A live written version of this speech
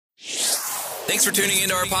Thanks for tuning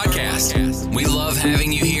into our podcast. We love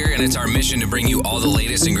having you here, and it's our mission to bring you all the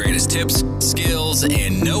latest and greatest tips, skills,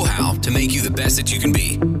 and know-how to make you the best that you can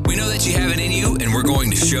be. We know that you have it in you, and we're going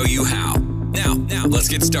to show you how. Now, let's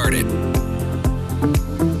get started.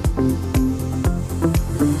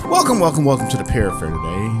 Welcome to the Para Fair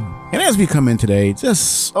today. And as we come in today,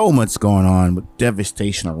 just so much going on with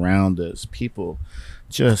devastation around us. People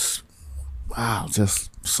just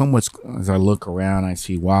so much. As I look around, I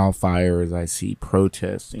see wildfires, I see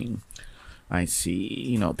protesting, I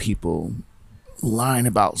see, people lying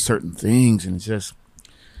about certain things, and it just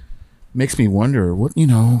makes me wonder what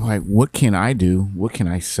can I do? What can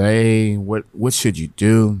I say? What should you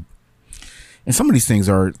do? And some of these things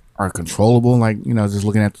are controllable, just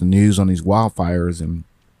looking at the news on these wildfires, and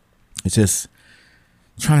it's just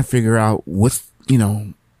trying to figure out what's, we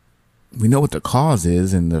know what the cause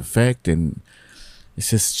is and the effect, and it's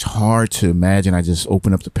just hard to imagine. I just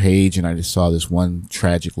opened up the page and I just saw this one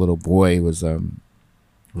tragic little boy was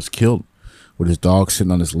killed with his dog sitting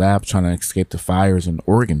on his lap trying to escape the fires in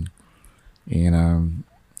Oregon. And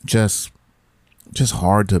just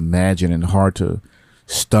hard to imagine and hard to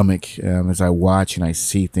stomach as I watch and I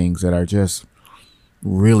see things that are just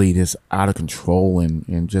really just out of control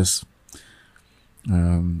and just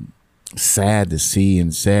sad to see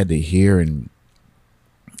and sad to hear, and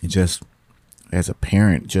it just, as a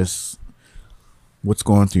parent, just what's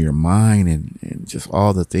going through your mind and just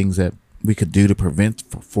all the things that we could do to prevent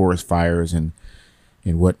forest fires and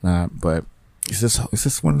whatnot. But it's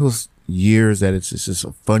just one of those years that it's just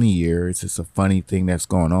a funny year. It's just a funny thing that's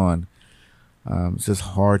going on. It's just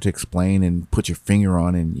hard to explain and put your finger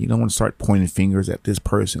on, and you don't want to start pointing fingers at this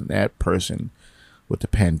person, that person with the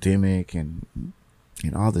pandemic and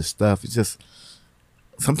all this stuff. It's just,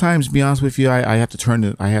 sometimes, to be honest with you, I really have to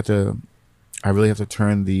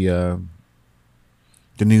turn the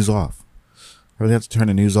news off. I really have to turn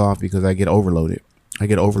the news off because I get overloaded. I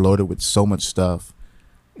get overloaded with so much stuff,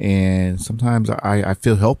 and sometimes I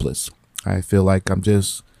feel helpless. I feel like I'm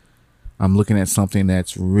looking at something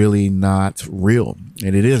that's really not real,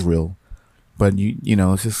 and it is real, but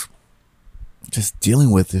it's just dealing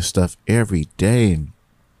with this stuff every day and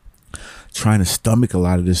trying to stomach a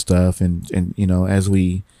lot of this stuff, and as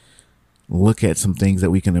we look at some things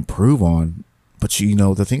that we can improve on. But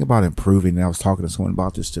the thing about improving, and I was talking to someone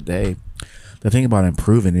about this today, the thing about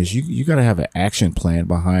improving is you got to have an action plan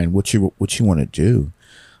behind what you want to do.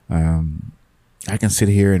 I can sit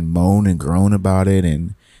here and moan and groan about it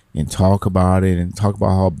and talk about it and talk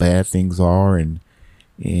about how bad things are,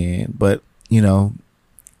 but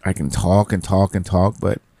I can talk and talk,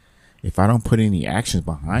 but if I don't put any actions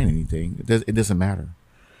behind anything, it doesn't matter.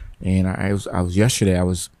 And I was yesterday,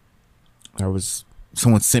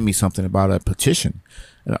 someone sent me something about a petition,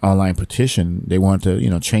 an online petition. They wanted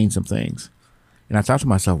to, change some things. And I thought to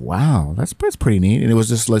myself, wow, that's pretty neat. And it was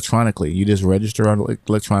just electronically. You just register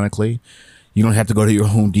electronically. You don't have to go to your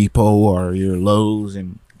Home Depot or your Lowe's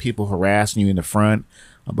and people harassing you in the front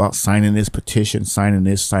about signing this petition, signing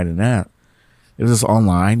this, signing that. It was just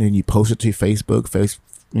online, and you post it to your Facebook,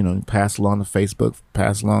 pass along to Facebook,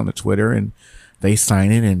 pass along to Twitter, and they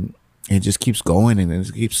sign it, and it just keeps going and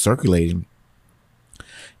it keeps circulating.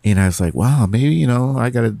 And I was like, wow, maybe, I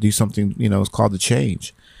got to do something, it's called the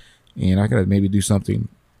change. And I got to maybe do something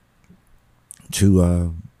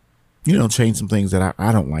to, change some things that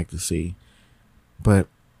I don't like to see. But,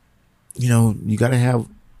 you got to as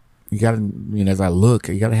I look,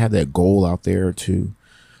 you got to have that goal out there to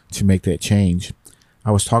make that change. I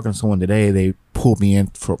was talking to someone today. They pulled me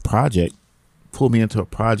into a project,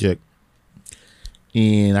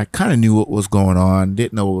 and I kind of knew what was going on,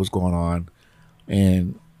 didn't know what was going on.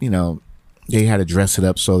 And, they had to dress it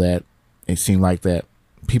up so that it seemed like that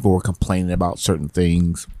people were complaining about certain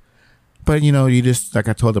things. But, you just, like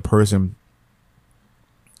I told the person,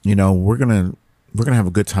 we're going to have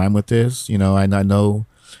a good time with this. I know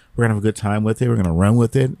we're going to have a good time with it. We're going to run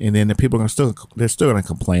with it. And then the people are they're still going to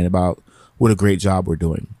complain about what a great job we're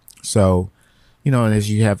doing. So, and as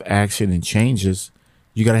you have action and changes,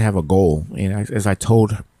 you got to have a goal. And as I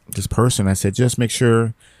told this person, I said, just make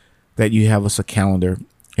sure that you have us a calendar,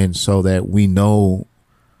 and so that we know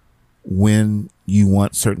when you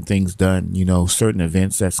want certain things done, certain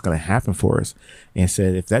events that's going to happen for us. And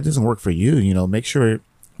said, if that doesn't work for you, make sure,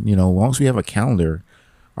 once we have a calendar,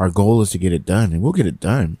 our goal is to get it done, and we'll get it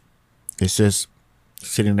done. It's just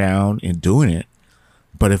sitting down and doing it.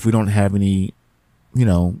 But if we don't have any,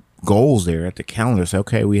 goals there at the calendar, say,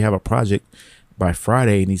 okay, we have a project by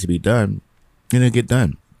Friday, it needs to be done, and it'll get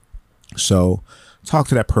done. So talk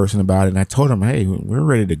to that person about it. And I told him, hey, we're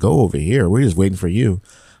ready to go over here. We're just waiting for you.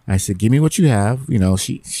 I said, give me what you have.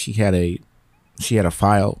 She had a she had a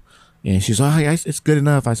file, and she's like, oh, it's good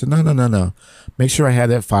enough. I said, no. Make sure I have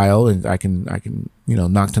that file, and I can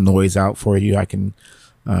knock the noise out for you. I can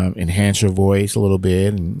enhance your voice a little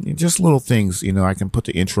bit, and just little things. I can put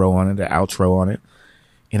the intro on it, the outro on it.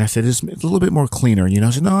 And I said, it's a little bit more cleaner. I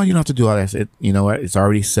said, no, you don't have to do all that. I said, you know what? It's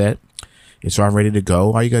already set. It's all ready to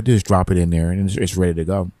go. All you got to do is drop it in there, and it's ready to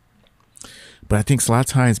go. But I think a lot of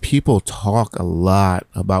times people talk a lot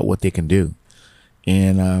about what they can do.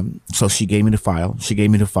 And so she gave me the file. She gave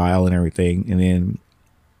me the file and everything. And then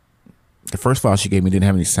the first file she gave me didn't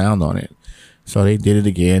have any sound on it. So they did it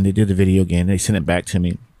again. They did the video again. They sent it back to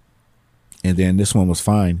me. And then this one was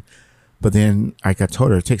fine. But then I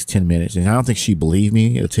told her it takes 10 minutes. And I don't think she believed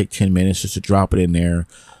me. It'll take 10 minutes just to drop it in there,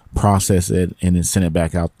 process it, and then send it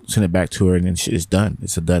back to her. And then it's done.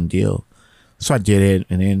 It's a done deal. So I did it.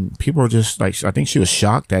 And then people were just like, I think she was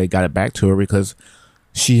shocked that I got it back to her because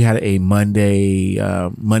she had a Monday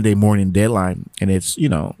morning deadline. And it's,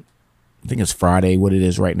 I think it's Friday, what it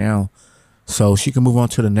is right now. So she can move on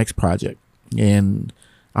to the next project. And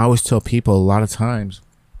I always tell people a lot of times,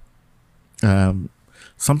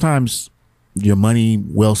 sometimes your money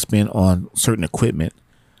well spent on certain equipment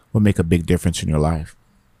will make a big difference in your life.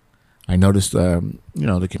 I noticed,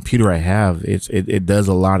 the computer I have, it does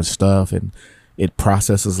a lot of stuff and it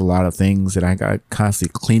processes a lot of things, and I got to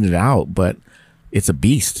constantly clean it out, but it's a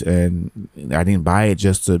beast. And I didn't buy it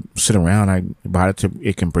just to sit around. I bought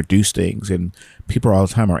it can produce things, and people all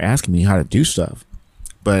the time are asking me how to do stuff.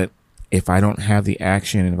 But if I don't have the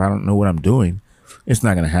action and if I don't know what I'm doing, it's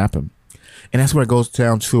not going to happen. And that's where it goes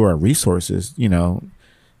down to our resources.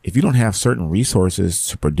 If you don't have certain resources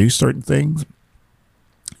to produce certain things,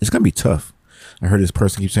 it's going to be tough. I heard this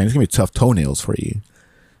person keep saying it's going to be tough toenails for you.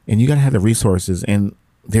 And you got to have the resources. And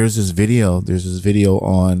there's this video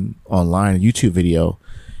online, a YouTube video,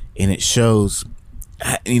 and it shows,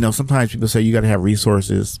 sometimes people say you got to have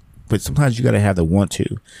resources, but sometimes you got to have the want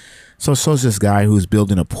to. So it shows this guy who's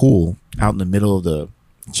building a pool out in the middle of the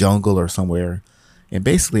jungle or somewhere. And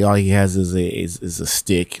basically all he has is a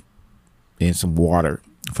stick and some water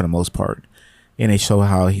for the most part. And they show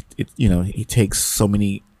how he takes so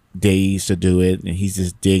many days to do it, and he's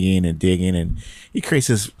just digging, and he creates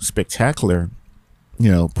this spectacular,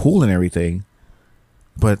 pool and everything.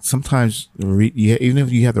 But sometimes even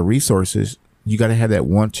if you have the resources, you got to have that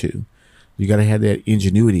want to. You got to have that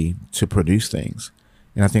ingenuity to produce things.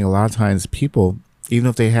 And I think a lot of times people, even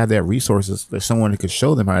if they have that resources, there's someone who could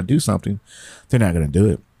show them how to do something, they're not going to do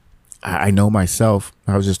it. I know myself.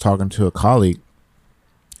 I was just talking to a colleague,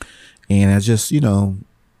 and I just,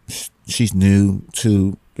 she's new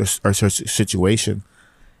to our situation.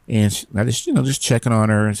 And I just checking on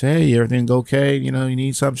her and say, hey, everything okay? You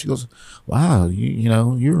need something? She goes, wow,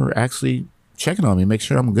 you're actually checking on me, make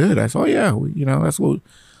sure I'm good. I said, oh yeah,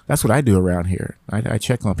 that's what I do around here. I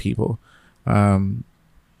check on people. And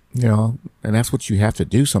that's what you have to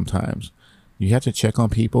do sometimes. You have to check on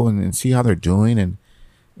people and see how they're doing.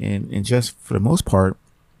 And just for the most part,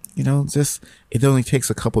 it only takes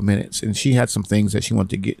a couple minutes. And she had some things that she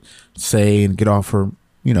wanted to say and get off her,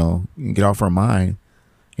 get off her mind.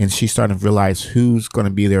 And she's starting to realize who's going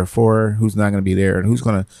to be there for her, who's not going to be there, and who's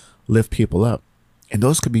going to lift people up. And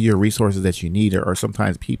those could be your resources that you need, or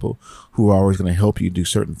sometimes people who are always going to help you do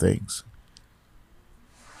certain things.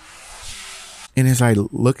 And as I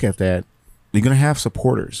look at that, you're going to have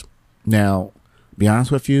supporters. Now, be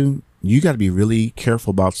honest with you, you got to be really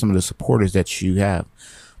careful about some of the supporters that you have.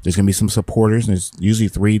 There's going to be some supporters, and there's usually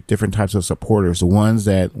 3 different types of supporters. The ones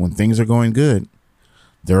that when things are going good,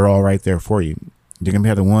 they're all right there for you. They're going to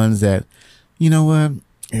have the ones that,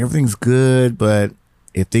 everything's good, but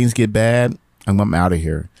if things get bad, I'm out of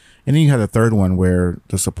here. And then you have the third one where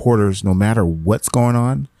the supporters, no matter what's going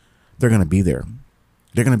on, they're going to be there.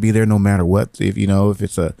 They're going to be there no matter what. If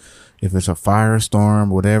it's a firestorm,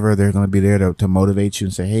 whatever, they're going to be there to motivate you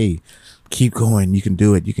and say, hey, keep going. You can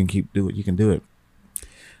do it. You can do it.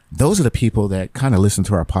 Those are the people that kind of listen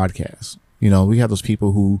to our podcast. We have those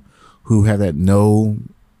people who have that no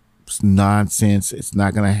nonsense. It's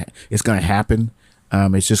going to happen.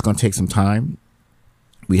 It's just going to take some time.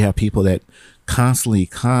 We have people that constantly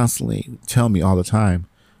tell me all the time,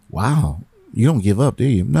 wow, you don't give up, do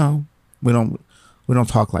you? No, we don't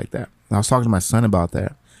talk like that. I was talking to my son about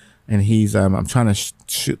that, and he's I'm trying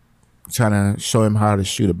to show him how to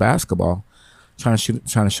shoot a basketball, trying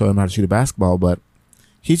to show him how to shoot a basketball, but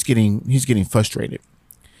he's getting frustrated.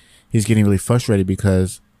 He's getting really frustrated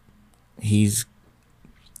because he's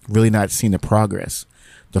really not seeing the progress.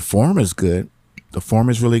 The form is good. The form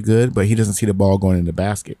is really good, but he doesn't see the ball going in the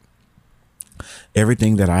basket.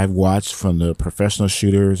 Everything that I've watched from the professional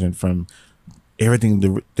shooters and from everything,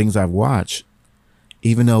 the things I've watched,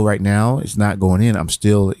 Even though right now it's not going in, I'm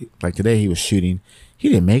still, like today he was shooting. He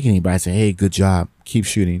didn't make anybody. I said, hey, good job, keep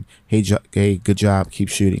shooting. Hey, good job, keep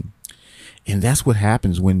shooting. And that's what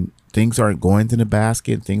happens when things aren't going to the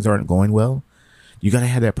basket, things aren't going well. You got to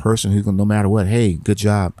have that person who's going, no matter what, hey, good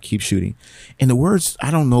job, keep shooting. And the words, I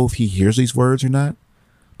don't know if he hears these words or not,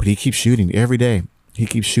 but he keeps shooting every day. He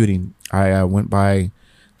keeps shooting. I went by, I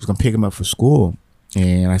was going to pick him up for school,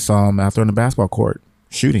 and I saw him out there on the basketball court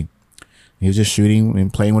shooting. He was just shooting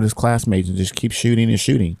and playing with his classmates and just keep shooting and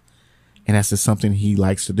shooting. And that's just something he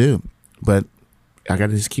likes to do. But I got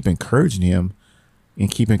to just keep encouraging him and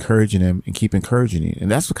keep encouraging him and keep encouraging him. And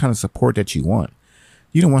that's the kind of support that you want.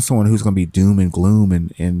 You don't want someone who's going to be doom and gloom.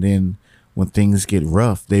 And then when things get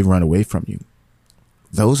rough, they run away from you.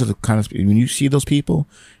 Those are the kind of, when you see those people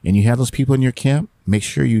and you have those people in your camp, make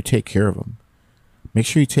sure you take care of them. Make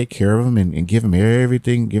sure you take care of them and give them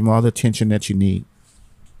everything, give them all the attention that you need.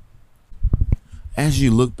 As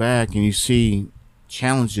you look back and you see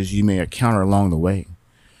challenges you may encounter along the way,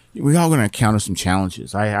 we're all going to encounter some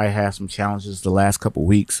challenges. I had some challenges the last couple of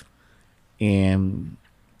weeks, and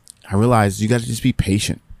I realized you got to just be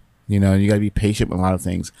patient. You know, you got to be patient with a lot of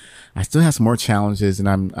things. I still have some more challenges, and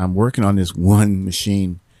I'm working on this one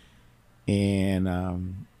machine,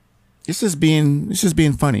 and it's just being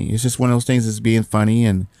funny. It's just one of those things that's being funny,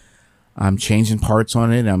 and I'm changing parts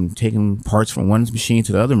on it. I'm taking parts from one machine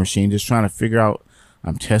to the other machine, just trying to figure out.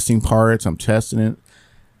 I'm testing parts. I'm testing it.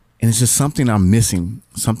 And it's just something I'm missing,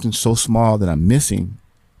 something so small that I'm missing.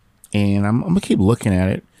 And I'm going to keep looking at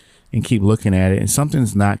it and keep looking at it. And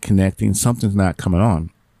something's not connecting. Something's not coming on.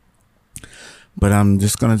 But I'm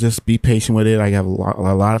just going to just be patient with it. I have a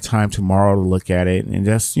lot of time tomorrow to look at it. And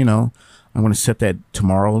just, you know, I'm going to set that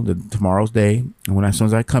tomorrow's day. And as soon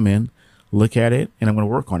as I come in, look at it, and I'm going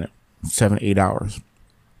to work on it 7-8 hours.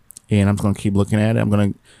 And I'm going to keep looking at it. I'm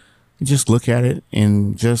going to just look at it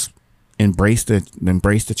and just embrace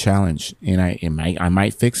the challenge. And I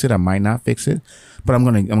might fix it. I might not fix it, but I'm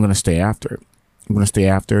going to stay after it. I'm going to stay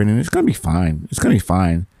after it, and it's going to be fine. It's going to be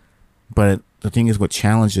fine. But the thing is, with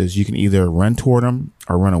challenges, you can either run toward them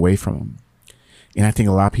or run away from them. And I think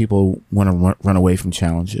a lot of people want to run away from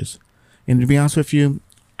challenges. And to be honest with you,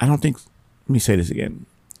 I don't think, let me say this again,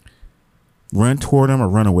 run toward them or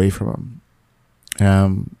run away from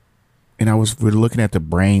them. And we're looking at the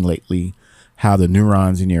brain lately, how the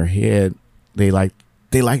neurons in your head, they like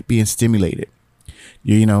being stimulated.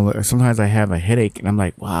 You know, sometimes I have a headache and I'm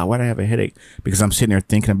like, wow, why do I have a headache? Because I'm sitting there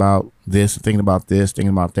thinking about this, thinking about this,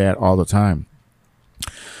 thinking about that all the time.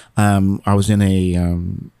 I was in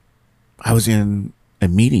a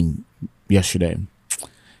meeting yesterday,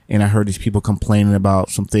 and I heard these people complaining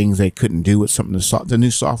about some things they couldn't do with the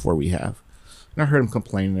new software we have. And I heard them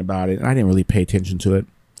complaining about it, and I didn't really pay attention to it.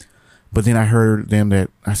 But then I heard them that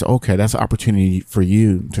I said, okay, that's an opportunity for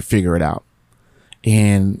you to figure it out.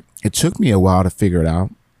 And it took me a while to figure it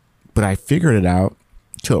out, but I figured it out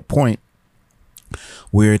to a point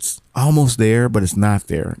where it's almost there, but it's not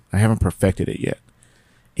there. I haven't perfected it yet.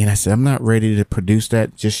 And I said, I'm not ready to produce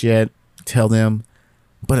that just yet. Tell them,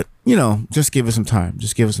 but you know, just give it some time.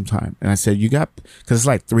 Just give it some time. And I said, because it's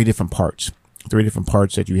like three different parts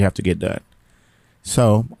that you have to get done.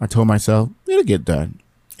 So I told myself, it'll get done.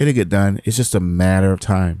 It'll get done. It's just a matter of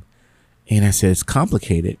time. And I said, it's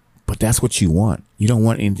complicated, but that's what you want. You don't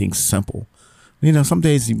want anything simple. You know, some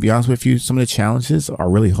days, to be honest with you, some of the challenges are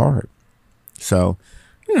really hard. So,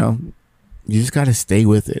 you know, you just got to stay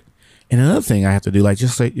with it. And another thing I have to do, like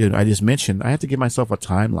just like, you know, I just mentioned, I have to give myself a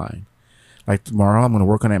timeline. Like tomorrow, I'm going to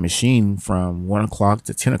work on that machine from 1 o'clock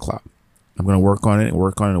to 10 o'clock. I'm going to work on it and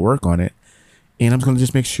work on it and work on it. And I'm going to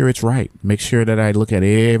just make sure it's right. Make sure that I look at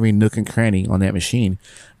every nook and cranny on that machine.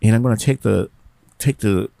 And I'm going to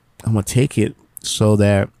I'm going to take it so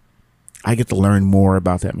that I get to learn more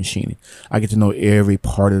about that machine. I get to know every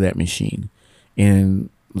part of that machine. And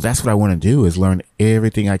that's what I want to do, is learn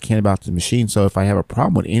everything I can about the machine. So if I have a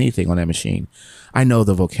problem with anything on that machine, I know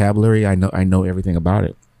the vocabulary. I know everything about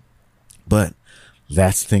it. But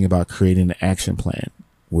that's the thing about creating an action plan.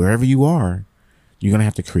 Wherever you are, you're going to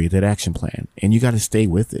have to create that action plan, and you got to stay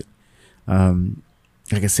with it.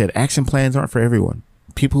 Like I said, action plans aren't for everyone.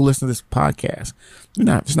 People who listen to this podcast,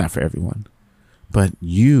 it's not for everyone, but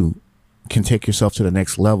you can take yourself to the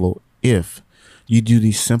next level if you do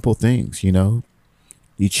these simple things. You know,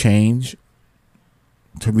 you change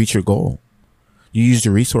to reach your goal. You use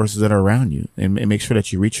the resources that are around you and make sure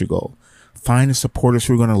that you reach your goal. Find the supporters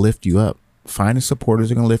who are going to lift you up. Find the supporters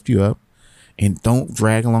who are going to lift you up, and don't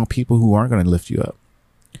drag along people who aren't going to lift you up.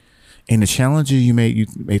 And the challenges you may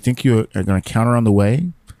think you are going to counter on the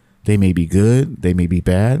way, they may be good, they may be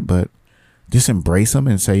bad, but just embrace them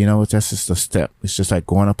and say, you know what, that's just a step. It's just like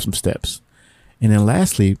going up some steps. And then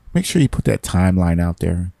lastly, make sure you put that timeline out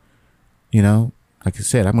there. You know, like I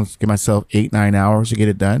said, I'm going to give myself 8-9 hours to get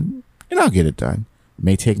it done, and I'll get it done. It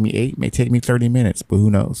may take me 8, may take me 30 minutes, but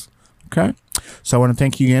who knows? Okay. So I want to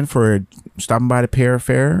thank you again for stopping by the Pair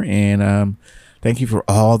Affair, and thank you for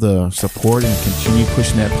all the support and continue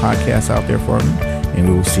pushing that podcast out there for me. And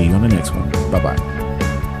we will see you on the next one.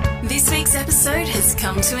 Bye-bye. This week's episode has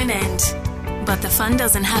come to an end, but the fun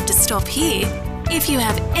doesn't have to stop here. If you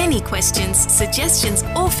have any questions, suggestions,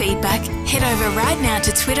 or feedback, head over right now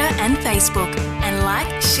to Twitter and Facebook and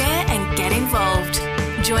like, share, and get involved.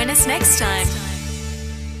 Join us next time.